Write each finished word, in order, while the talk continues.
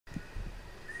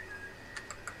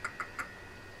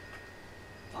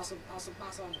Awesome, awesome,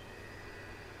 awesome.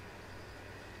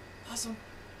 Awesome.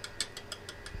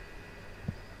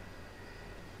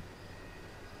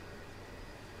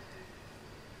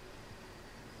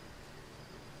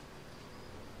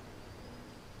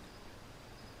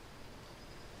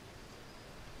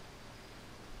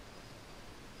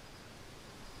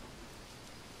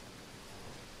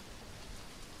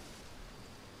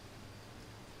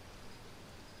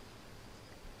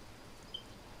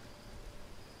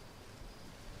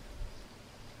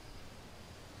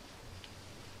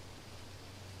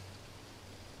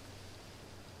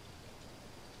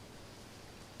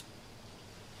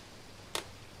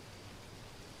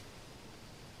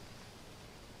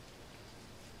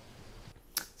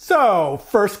 So,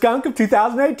 first skunk of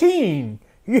 2018.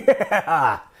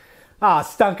 Yeah!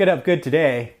 Stunk it up good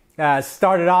today.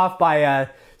 Started off by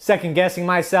second guessing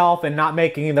myself and not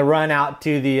making the run out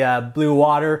to the blue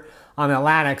water on the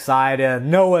Atlantic side.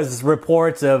 Noah's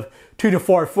reports of 2 to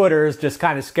 4 footers just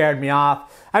kind of scared me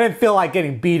off. I didn't feel like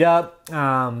getting beat up.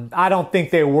 I don't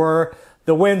think they were.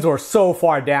 The winds were so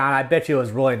far down. I bet you it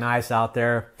was really nice out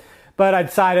there. But I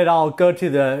decided I'll go to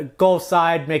the Gulf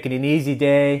side, make it an easy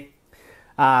day.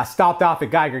 Stopped off at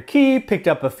Geiger Key, picked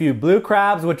up a few blue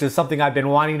crabs, which is something I've been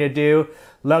wanting to do.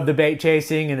 Love the bait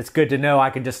chasing, and it's good to know I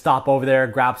can just stop over there,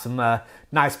 grab some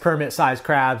nice permit-sized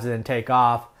crabs, and then take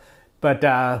off. But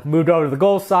moved over to the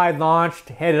Gulf side, launched,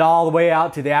 headed all the way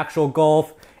out to the actual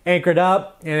Gulf, anchored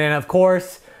up, and then, of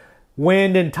course,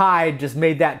 wind and tide just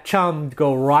made that chum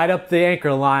go right up the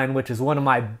anchor line, which is one of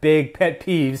my big pet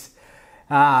peeves.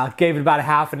 Gave it about a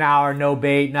half an hour, no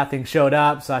bait, nothing showed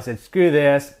up, so I said, screw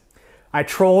this. I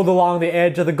trolled along the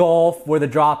edge of the Gulf where the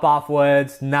drop-off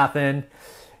was, nothing.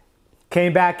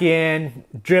 Came back in,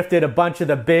 drifted a bunch of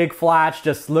the big flats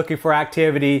just looking for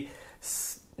activity.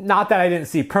 Not that I didn't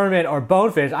see permit or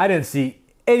bonefish, I didn't see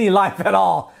any life at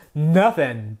all.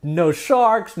 Nothing. No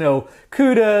sharks, no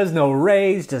cudas, no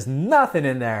rays, just nothing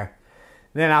in there.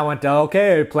 Then I went to,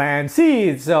 okay, plan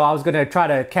C. So I was going to try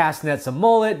to cast net some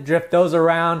mullet, drift those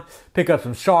around, pick up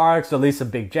some sharks, or at least some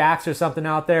big jacks or something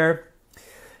out there.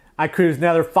 I cruised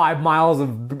another 5 miles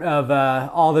of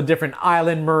all the different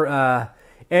island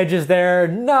edges there.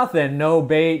 Nothing, no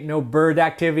bait, no bird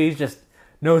activities, just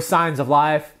no signs of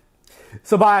life.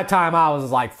 So by the time I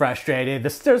was like frustrated,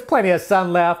 there's plenty of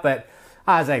sun left, but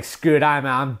I was like, screw it,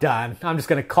 I'm done. I'm just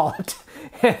gonna call it.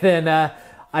 And then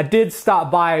I did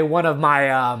stop by one of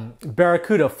my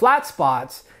Barracuda flat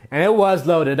spots, and it was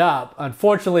loaded up.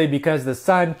 Unfortunately, because the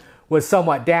sun was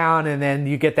somewhat down, and then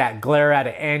you get that glare at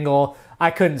an angle, I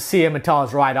couldn't see him until I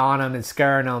was right on him and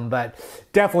scaring him, but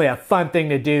definitely a fun thing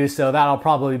to do, so that'll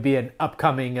probably be an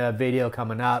upcoming video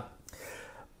coming up.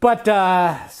 But,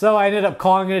 so I ended up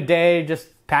calling it a day, just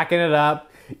packing it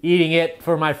up, eating it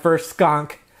for my first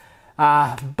skunk.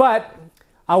 But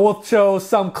I will show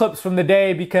some clips from the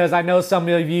day because I know some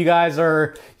of you guys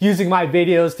are using my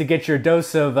videos to get your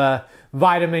dose of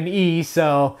vitamin E,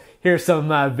 so here's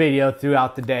some video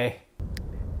throughout the day.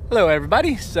 Hello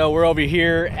everybody, so we're over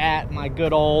here at my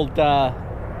good old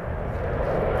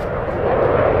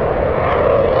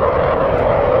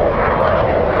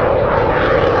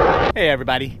Hey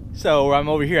everybody, so I'm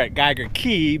over here at Geiger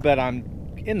Key, but I'm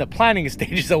in the planning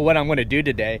stages of what I'm going to do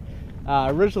today.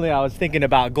 Originally I was thinking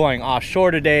about going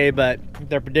offshore today, but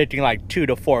they're predicting like 2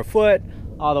 to 4 foot,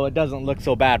 although it doesn't look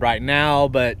so bad right now,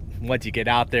 but once you get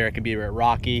out there it can be a bit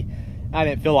rocky. I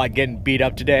didn't feel like getting beat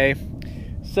up today.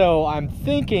 So I'm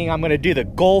thinking I'm going to do the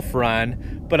Gulf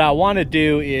run, but I want to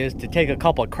do is to take a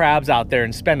couple of crabs out there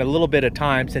and spend a little bit of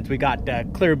time since we got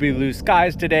clear blue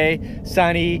skies today,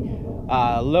 sunny,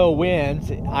 low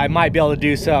winds. I might be able to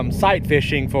do some sight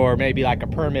fishing for maybe like a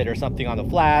permit or something on the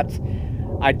flats.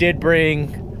 I did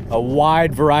bring a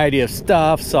wide variety of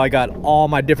stuff, so I got all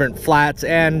my different flats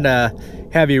and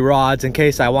heavy rods in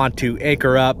case I want to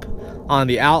anchor up on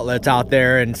the outlets out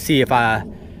there and see if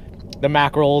the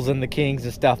mackerels and the kings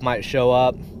and stuff might show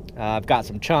up. I've got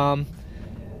some chum.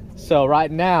 So right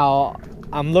now,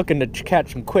 I'm looking to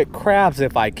catch some quick crabs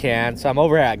if I can. So I'm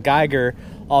over at Geiger,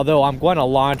 although I'm going to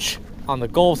launch on the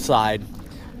Gulf side.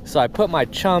 So I put my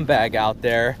chum bag out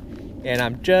there, and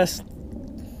I'm just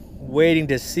waiting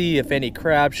to see if any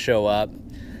crabs show up.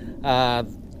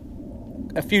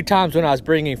 A few times when I was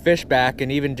bringing fish back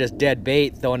and even just dead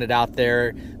bait, throwing it out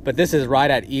there, but this is right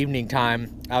at evening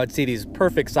time, I would see these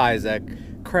perfect size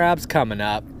crabs coming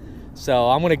up. So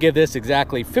I'm gonna give this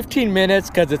exactly 15 minutes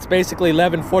because it's basically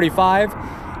 11:45,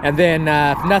 and then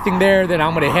if nothing there, then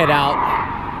I'm gonna head out.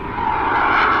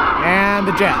 And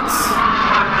the jets.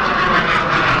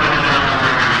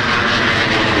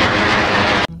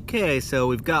 Okay, so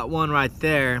we've got one right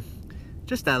there,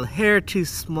 just a hair too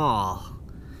small.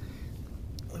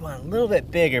 one a little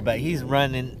bit bigger, but he's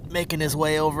running, making his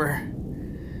way over.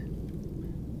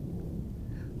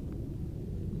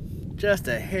 Just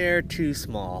a hair too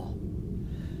small.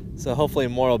 So hopefully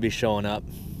more will be showing up.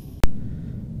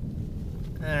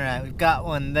 All right, we've got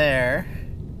one there.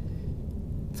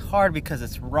 It's hard because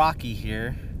it's rocky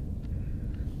here.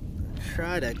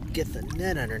 Try to get the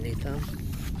net underneath him.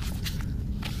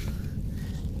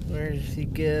 Where does he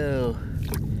go?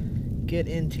 Get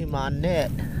into my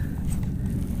net.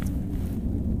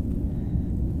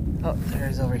 Oh,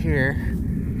 there's over here.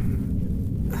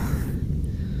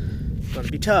 It's gonna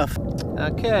be tough.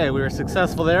 Okay, we were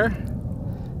successful there.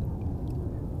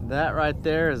 That right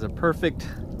there is a perfect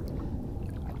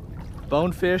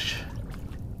bonefish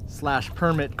 /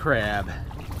 permit crab.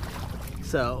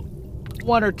 So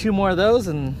one or two more of those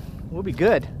and we'll be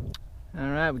good. All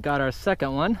right, we got our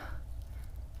second one.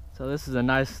 So this is a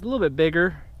nice, a little bit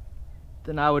bigger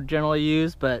than I would generally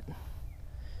use, but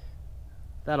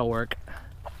that'll work.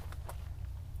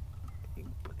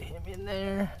 Put him in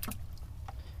there.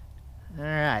 All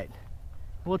right,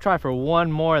 we'll try for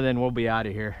one more, then we'll be out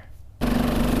of here. All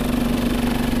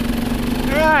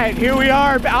right, here we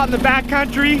are out in the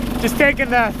backcountry, just taking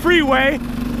the freeway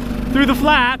through the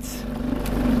flats.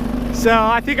 So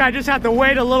I think I just have to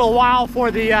wait a little while for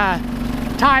the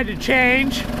tide to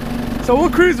change. So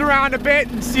we'll cruise around a bit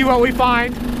and see what we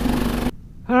find.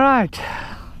 All right,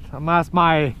 that's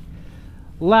my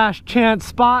last chance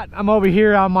spot. I'm over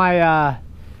here on my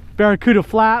Barracuda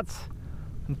flats.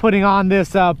 I'm putting on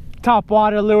this top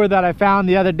water lure that I found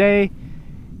the other day,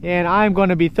 and I'm going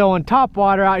to be throwing top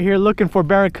water out here looking for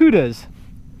barracudas.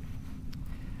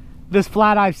 This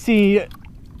flat I've seen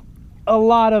a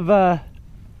lot of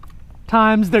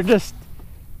times. They're just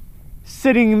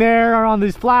sitting there on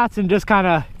these flats and just kind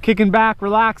of kicking back,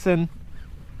 relaxing.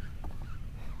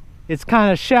 It's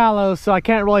kind of shallow, so I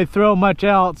can't really throw much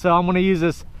else, so I'm going to use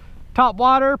this top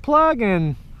water plug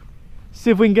and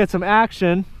see if we can get some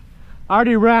action. I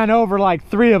already ran over like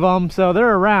 3 of them, so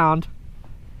they're around.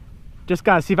 Just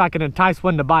gotta see if I can entice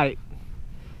one to bite.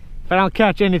 If I don't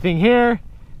catch anything here,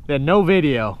 then no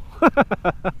video.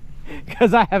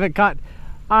 Because I haven't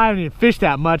even fished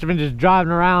that much. I've been just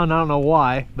driving around, I don't know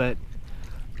why, but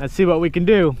let's see what we can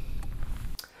do.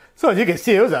 So as you can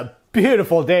see, it was a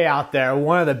beautiful day out there.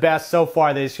 One of the best so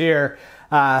far this year.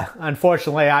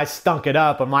 Unfortunately, I stunk it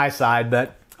up on my side,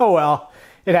 but oh well,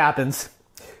 it happens.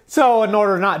 So in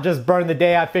order to not just burn the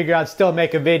day, I figured I'd still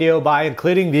make a video by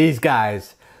including these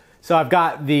guys. So I've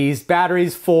got these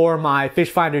batteries for my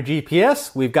Fishfinder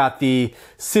GPS. We've got the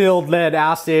sealed lead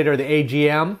acid, or the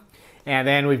AGM. And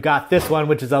then we've got this one,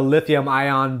 which is a lithium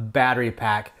ion battery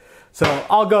pack. So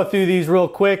I'll go through these real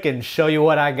quick and show you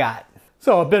what I got.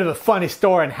 So a bit of a funny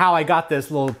story on how I got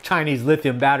this little Chinese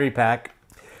lithium battery pack.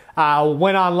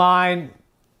 Went online,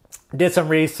 did some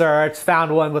research,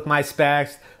 found one with my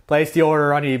specs, placed the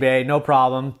order on eBay, no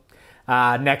problem.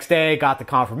 Next day, got the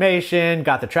confirmation,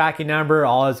 got the tracking number,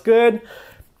 all is good.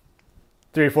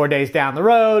 3 or 4 days down the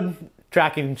road,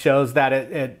 tracking shows that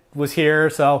it was here,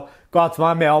 so go out to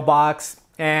my mailbox,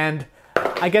 and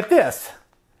I get this.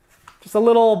 Just a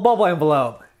little bubble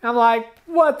envelope. I'm like,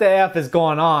 what the F is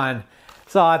going on?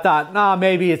 So I thought, nah,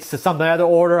 maybe it's something other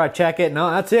order. I check it, no,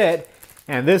 that's it.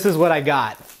 And this is what I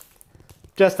got.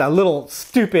 Just a little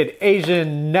stupid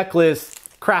Asian necklace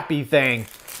crappy thing.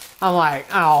 I'm like,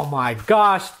 oh my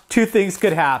gosh, 2 things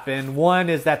could happen. One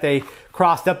is that they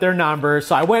crossed up their numbers.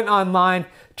 So I went online,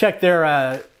 checked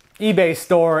their eBay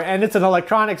store, and it's an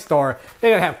electronics store. They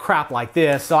don't have crap like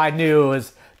this. So I knew it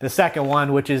was the second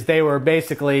one, which is they were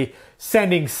basically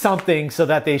sending something so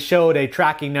that they showed a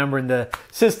tracking number in the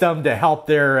system to help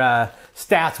their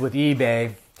stats with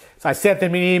eBay. So I sent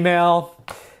them an email,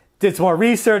 did some more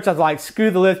research. I was like,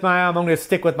 screw the lithium ion, I'm gonna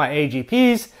stick with my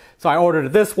AGPs. So I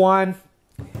ordered this one.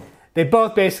 They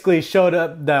both basically showed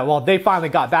up, well, they finally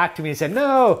got back to me and said,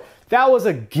 no, that was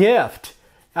a gift.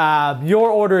 Your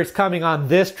order is coming on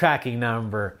this tracking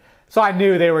number. So I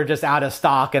knew they were just out of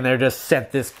stock and they're just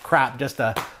sent this crap just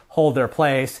to hold their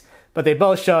place. But they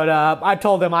both showed up. I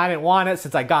told them I didn't want it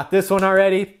since I got this one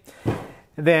already.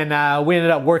 And then we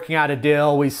ended up working out a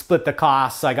deal. We split the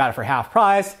cost, so I got it for half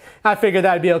price. I figured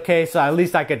that'd be okay, so at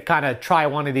least I could kind of try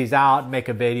one of these out and make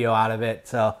a video out of it.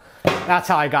 So that's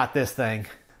how I got this thing.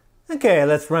 Okay,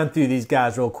 let's run through these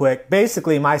guys real quick.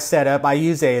 Basically, my setup, I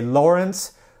use a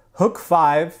Lowrance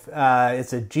Hook-5.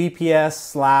 It's a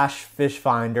GPS /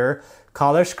 Fishfinder,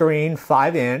 color screen,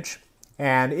 5-inch.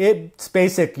 And its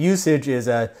basic usage is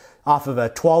off of a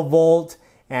 12 volt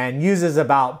and uses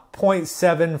about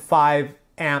 0.75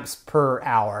 amps per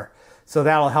hour. So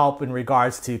that'll help in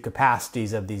regards to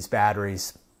capacities of these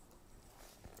batteries.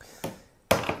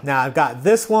 Now I've got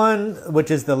this one, which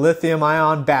is the lithium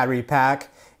ion battery pack,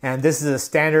 and this is a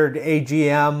standard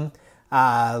AGM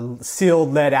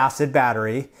sealed lead acid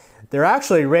battery. They're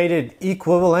actually rated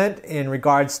equivalent in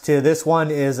regards to this one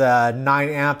is 9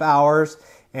 amp hours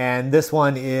and this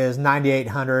one is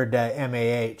 9800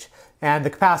 mAh. And the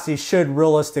capacity should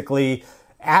realistically,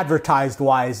 advertised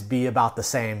wise, be about the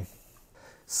same.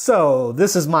 So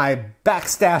this is my back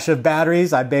stash of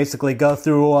batteries. I basically go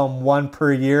through them one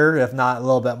per year, if not a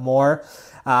little bit more.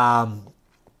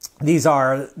 These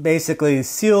are basically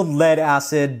sealed lead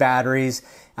acid batteries,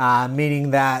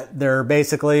 meaning that they're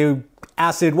basically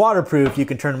acid waterproof. You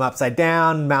can turn them upside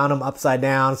down, mount them upside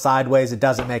down, sideways. It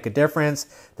doesn't make a difference.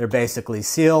 They're basically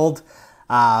sealed.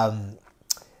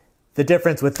 The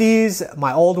difference with these,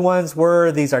 my old ones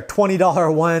were, these are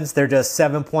 $20 ones. They're just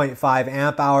 7.5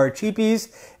 amp hour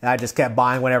cheapies. And I just kept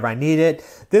buying whenever I need it.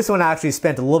 This one I actually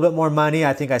spent a little bit more money.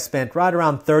 I think I spent right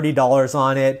around $30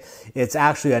 on it. It's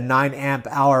actually a 9 amp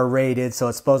hour rated, so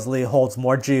it supposedly holds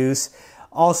more juice.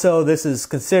 Also, this is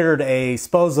considered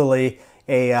supposedly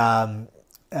a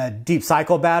deep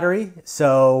cycle battery.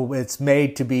 So it's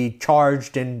made to be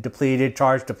charged and depleted,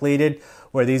 charged, depleted,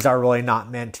 where these are really not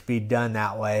meant to be done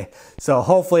that way. So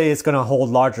hopefully it's going to hold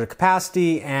larger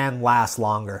capacity and last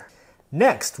longer.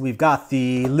 Next, we've got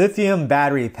the lithium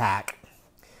battery pack.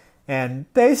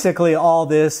 And basically all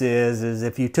this is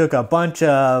if you took a bunch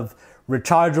of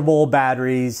rechargeable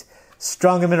batteries,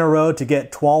 strung them in a row to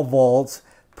get 12 volts,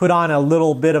 put on a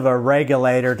little bit of a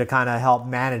regulator to kind of help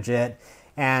manage it,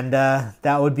 and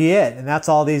that would be it. And that's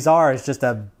all these are, is just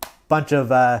a bunch of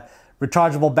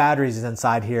rechargeable batteries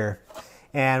inside here.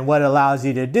 And what it allows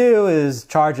you to do is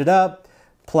charge it up,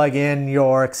 plug in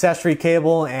your accessory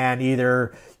cable, and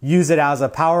either use it as a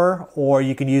power, or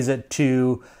you can use it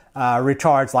to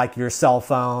recharge like your cell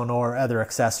phone or other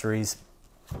accessories.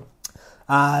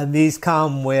 These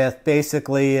come with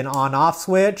basically an on-off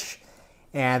switch,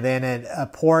 and then a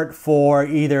port for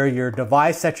either your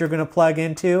device that you're going to plug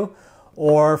into,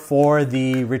 or for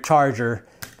the recharger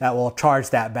that will charge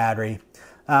that battery.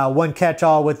 One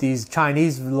catch-all with these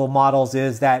Chinese little models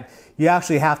is that you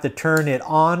actually have to turn it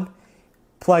on,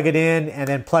 plug it in, and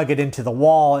then plug it into the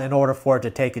wall in order for it to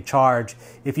take a charge.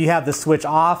 If you have the switch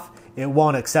off, it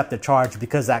won't accept the charge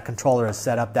because that controller is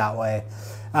set up that way.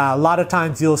 A lot of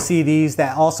times you'll see these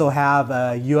that also have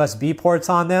USB ports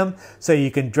on them, so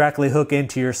you can directly hook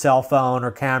into your cell phone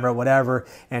or camera, whatever,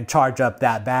 and charge up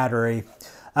that battery.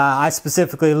 I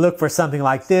specifically look for something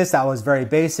like this that was very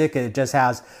basic. It just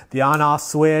has the on-off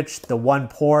switch, the one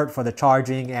port for the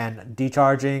charging and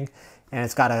decharging, and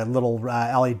it's got a little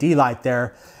LED light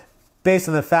there. Based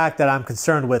on the fact that I'm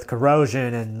concerned with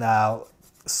corrosion and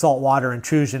saltwater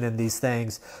intrusion in these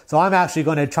things. So I'm actually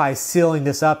going to try sealing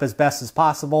this up as best as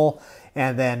possible,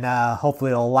 and then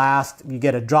hopefully it'll last. You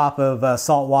get a drop of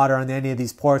salt water on any of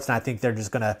these ports, and I think they're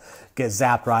just going to get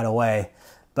zapped right away.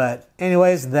 But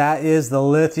anyways, that is the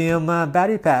lithium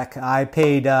battery pack. I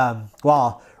paid,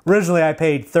 well, originally I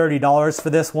paid $30 for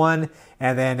this one,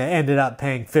 and then ended up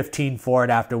paying $15 for it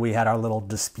after we had our little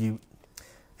dispute.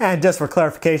 And just for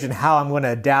clarification, how I'm going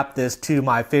to adapt this to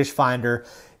my Fishfinder.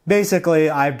 Basically,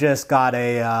 I've just got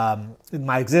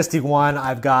my existing one,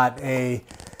 I've got a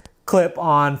clip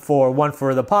on for one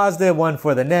for the positive, one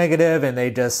for the negative, and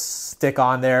they just stick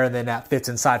on there, and then that fits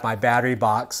inside my battery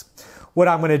box. What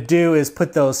I'm going to do is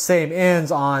put those same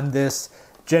ends on this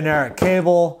generic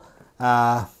cable.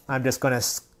 I'm just going to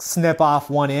snip off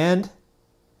one end,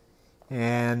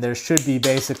 and there should be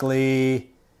basically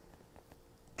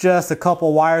just a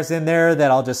couple wires in there that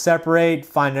I'll just separate,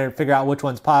 figure out which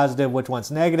one's positive, which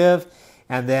one's negative,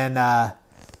 and then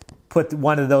put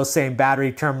one of those same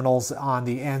battery terminals on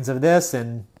the ends of this,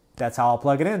 and that's how I'll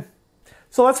plug it in.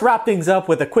 So let's wrap things up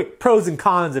with a quick pros and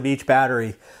cons of each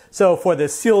battery. So for the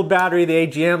sealed battery, the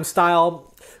AGM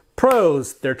style,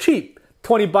 pros, they're cheap.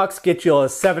 20 bucks get you a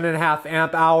 7.5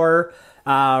 amp hour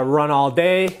run all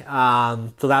day.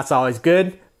 So that's always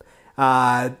good.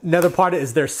 Another part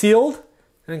is they're sealed.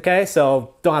 Okay,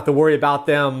 so don't have to worry about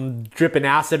them dripping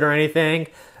acid or anything,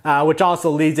 which also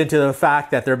leads into the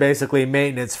fact that they're basically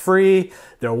maintenance free.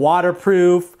 They're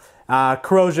waterproof.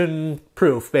 Corrosion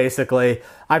proof, basically.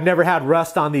 I've never had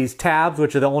rust on these tabs,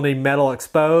 which are the only metal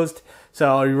exposed,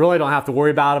 so you really don't have to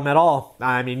worry about them at all.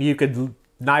 I mean, you could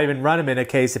not even run them in a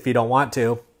case if you don't want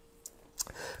to.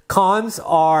 Cons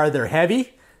are they're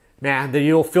heavy. Man,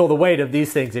 you'll feel the weight of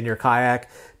these things in your kayak.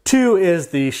 2 is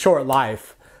the short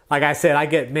life. Like I said, I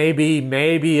get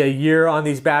maybe a year on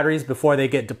these batteries before they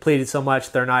get depleted so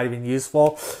much they're not even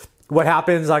useful. What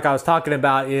happens, like I was talking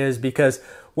about, is because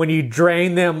when you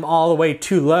drain them all the way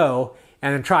too low,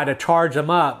 and then try to charge them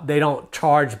up, they don't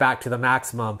charge back to the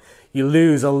maximum. You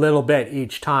lose a little bit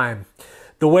each time.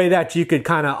 The way that you could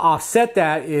kind of offset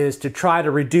that is to try to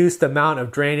reduce the amount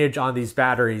of drainage on these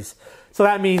batteries. So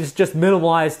that means just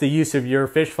minimize the use of your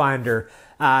Fishfinder.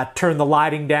 Turn the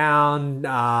lighting down,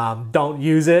 don't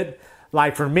use it.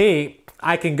 Like for me,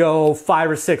 I can go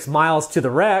 5 or 6 miles to the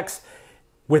wrecks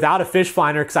without a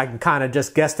Fishfinder because I can kind of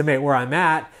just guesstimate where I'm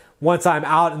at. Once I'm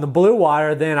out in the blue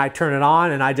water, then I turn it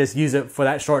on and I just use it for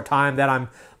that short time that I'm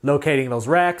locating those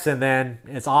wrecks, and then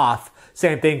it's off.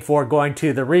 Same thing for going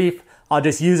to the reef. I'll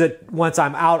just use it once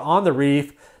I'm out on the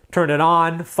reef, turn it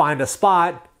on, find a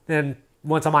spot, and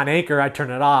once I'm on anchor, I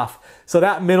turn it off. So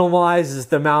that minimizes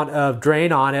the amount of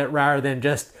drain on it rather than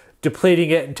just depleting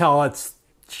it until it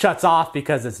shuts off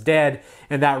because it's dead,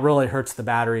 and that really hurts the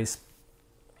batteries.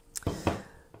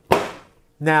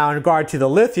 Now, in regard to the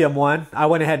Lithium one, I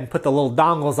went ahead and put the little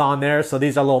dongles on there. So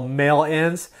these are little male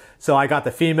ends. So I got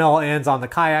the female ends on the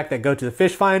Kayak that go to the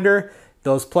Fishfinder.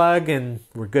 Those plug and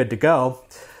we're good to go.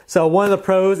 So one of the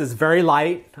pros is very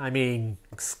light. I mean,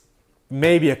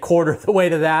 maybe a quarter of the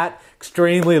weight of that.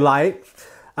 Extremely light.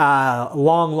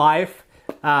 Long life.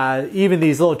 Even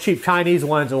these little cheap Chinese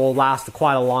ones will last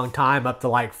quite a long time, up to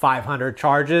like 500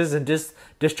 charges and just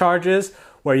discharges.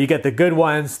 Where you get the good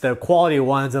ones, the quality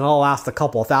ones, and it'll last a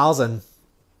couple thousand.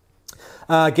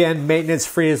 Again, maintenance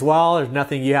free as well. There's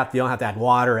nothing you don't have to add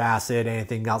water, acid,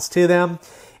 anything else to them.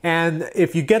 And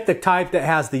if you get the type that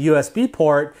has the USB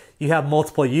port, you have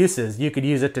multiple uses. You could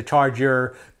use it to charge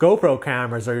your GoPro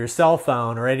cameras or your cell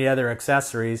phone or any other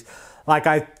accessories. Like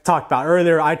I talked about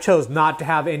earlier, I chose not to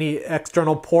have any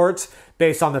external ports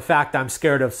based on the fact I'm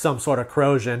scared of some sort of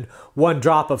corrosion. One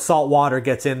drop of salt water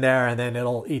gets in there and then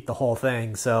it'll eat the whole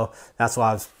thing. So that's why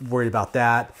I was worried about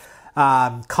that.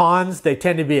 Cons, they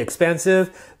tend to be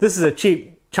expensive. This is a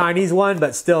cheap Chinese one,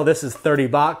 but still this is 30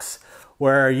 bucks,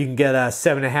 where you can get a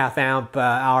 7.5 amp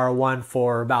hour one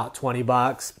for about 20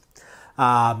 bucks.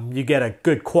 You get a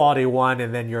good quality one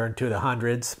and then you're into the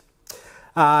hundreds.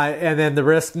 And then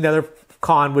another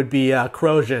con would be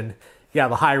corrosion. You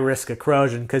have a high risk of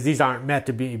corrosion because these aren't meant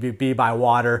to be by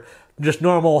water. Just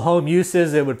normal home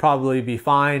uses, it would probably be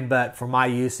fine, but for my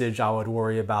usage, I would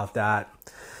worry about that.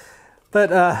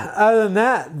 But other than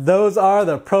that, those are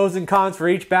the pros and cons for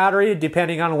each battery,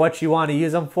 depending on what you want to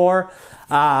use them for.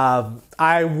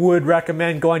 I would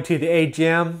recommend going to the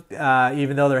AGM,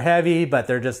 even though they're heavy, but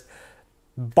they're just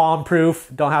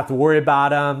bomb-proof. Don't have to worry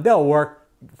about them. They'll work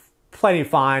plenty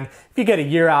fine. If you get a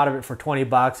year out of it for 20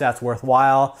 bucks, that's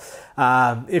worthwhile.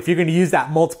 If you're going to use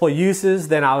that multiple uses,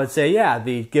 then I would say, yeah,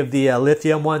 give the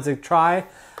Lithium ones a try.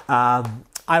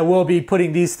 I will be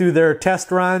putting these through their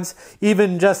test runs.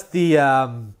 Even just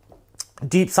the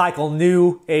Deep Cycle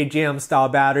new AGM style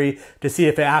battery to see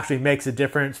if it actually makes a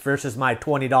difference versus my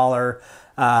 $20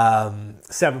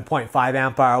 7.5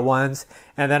 amp hour ones.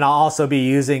 And then I'll also be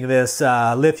using this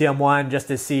Lithium one just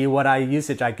to see what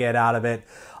usage I get out of it.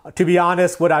 To be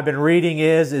honest, what I've been reading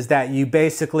is that you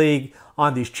basically,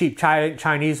 on these cheap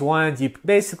Chinese ones, you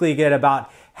basically get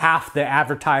about half the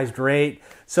advertised rate.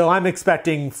 So I'm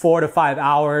expecting 4 to 5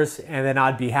 hours and then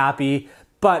I'd be happy.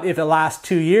 But if it lasts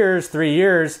 2 years, 3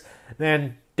 years,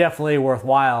 then definitely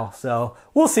worthwhile. So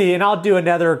we'll see. And I'll do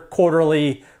another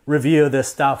quarterly review of this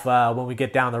stuff when we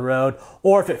get down the road.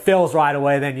 Or if it fails right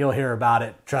away, then you'll hear about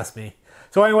it. Trust me.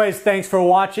 So anyways, thanks for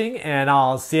watching and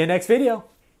I'll see you next video.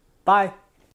 Bye.